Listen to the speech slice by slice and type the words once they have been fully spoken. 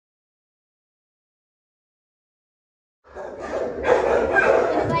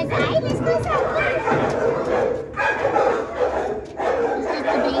side. Let's go side. This is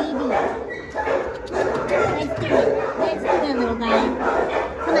the baby. Let's do it. Let's do it, little guy.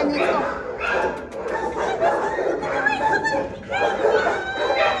 Come on, let's go.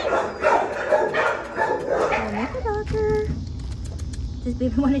 Knickerbocker. Does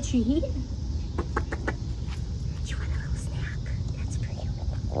baby want a treat? Do you want a little snack? That's for you.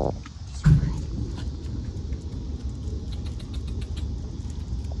 Just one.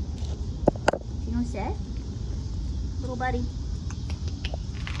 You know sit? Little buddy.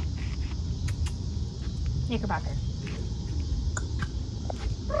 Knickerbocker.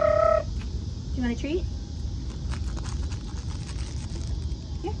 Do you want a treat?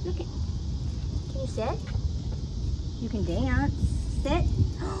 Here, look it. Can you sit? You can dance. Sit.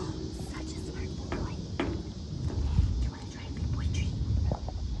 Such a smart boy. Do you want to try a big boy treat?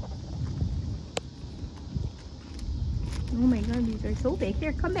 Oh my god, these are so big.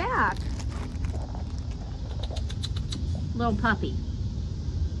 Here, come back. Little puppy.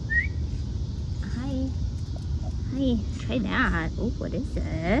 Hi. Hi. Try that. Oh, what is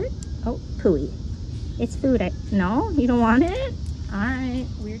it? Oh, pooey. It's food. No? You don't want it? Alright.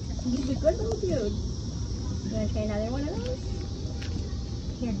 He's a good little dude. You want to try another one of those?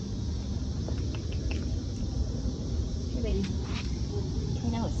 Here. Here, baby. Try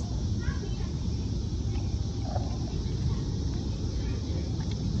nose.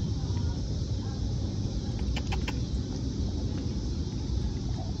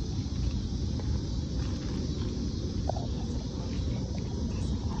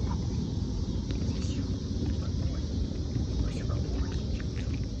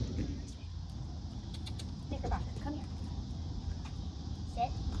 Knickerbocker, come here.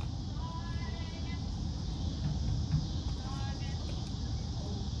 Sit.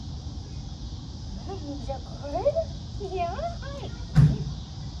 Is that good? Yeah? Hi.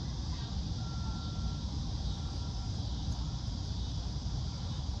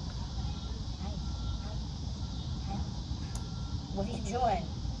 Hi. What are you doing?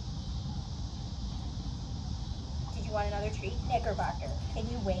 Did you want another treat? Knickerbocker, can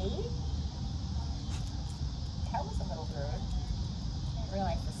you wait? That was a little rude. I didn't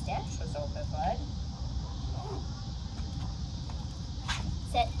realize the stench was open, bud.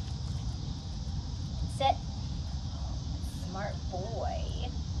 Sit. Sit. Smart boy.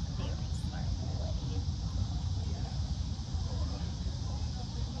 Very smart boy.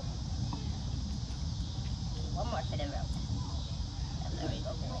 One more for the road. There we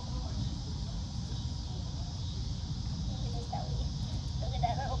go, boy. Look at his belly. Look at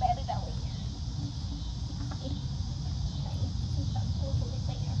that little baby belly.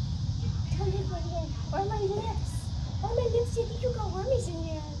 Where are my lips? Oh, my lips, you think you got wormies in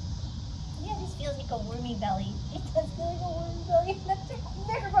there? Yeah, this feels like a wormy belly. It does feel like a wormy belly. That's a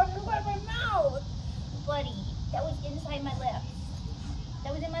Knickerbocker out of my mouth. Buddy, that was inside my lips.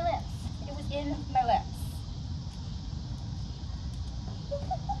 That was in my lips. It was in my lips.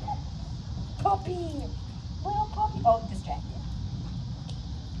 Puppy. Little puppy. Oh, distracted.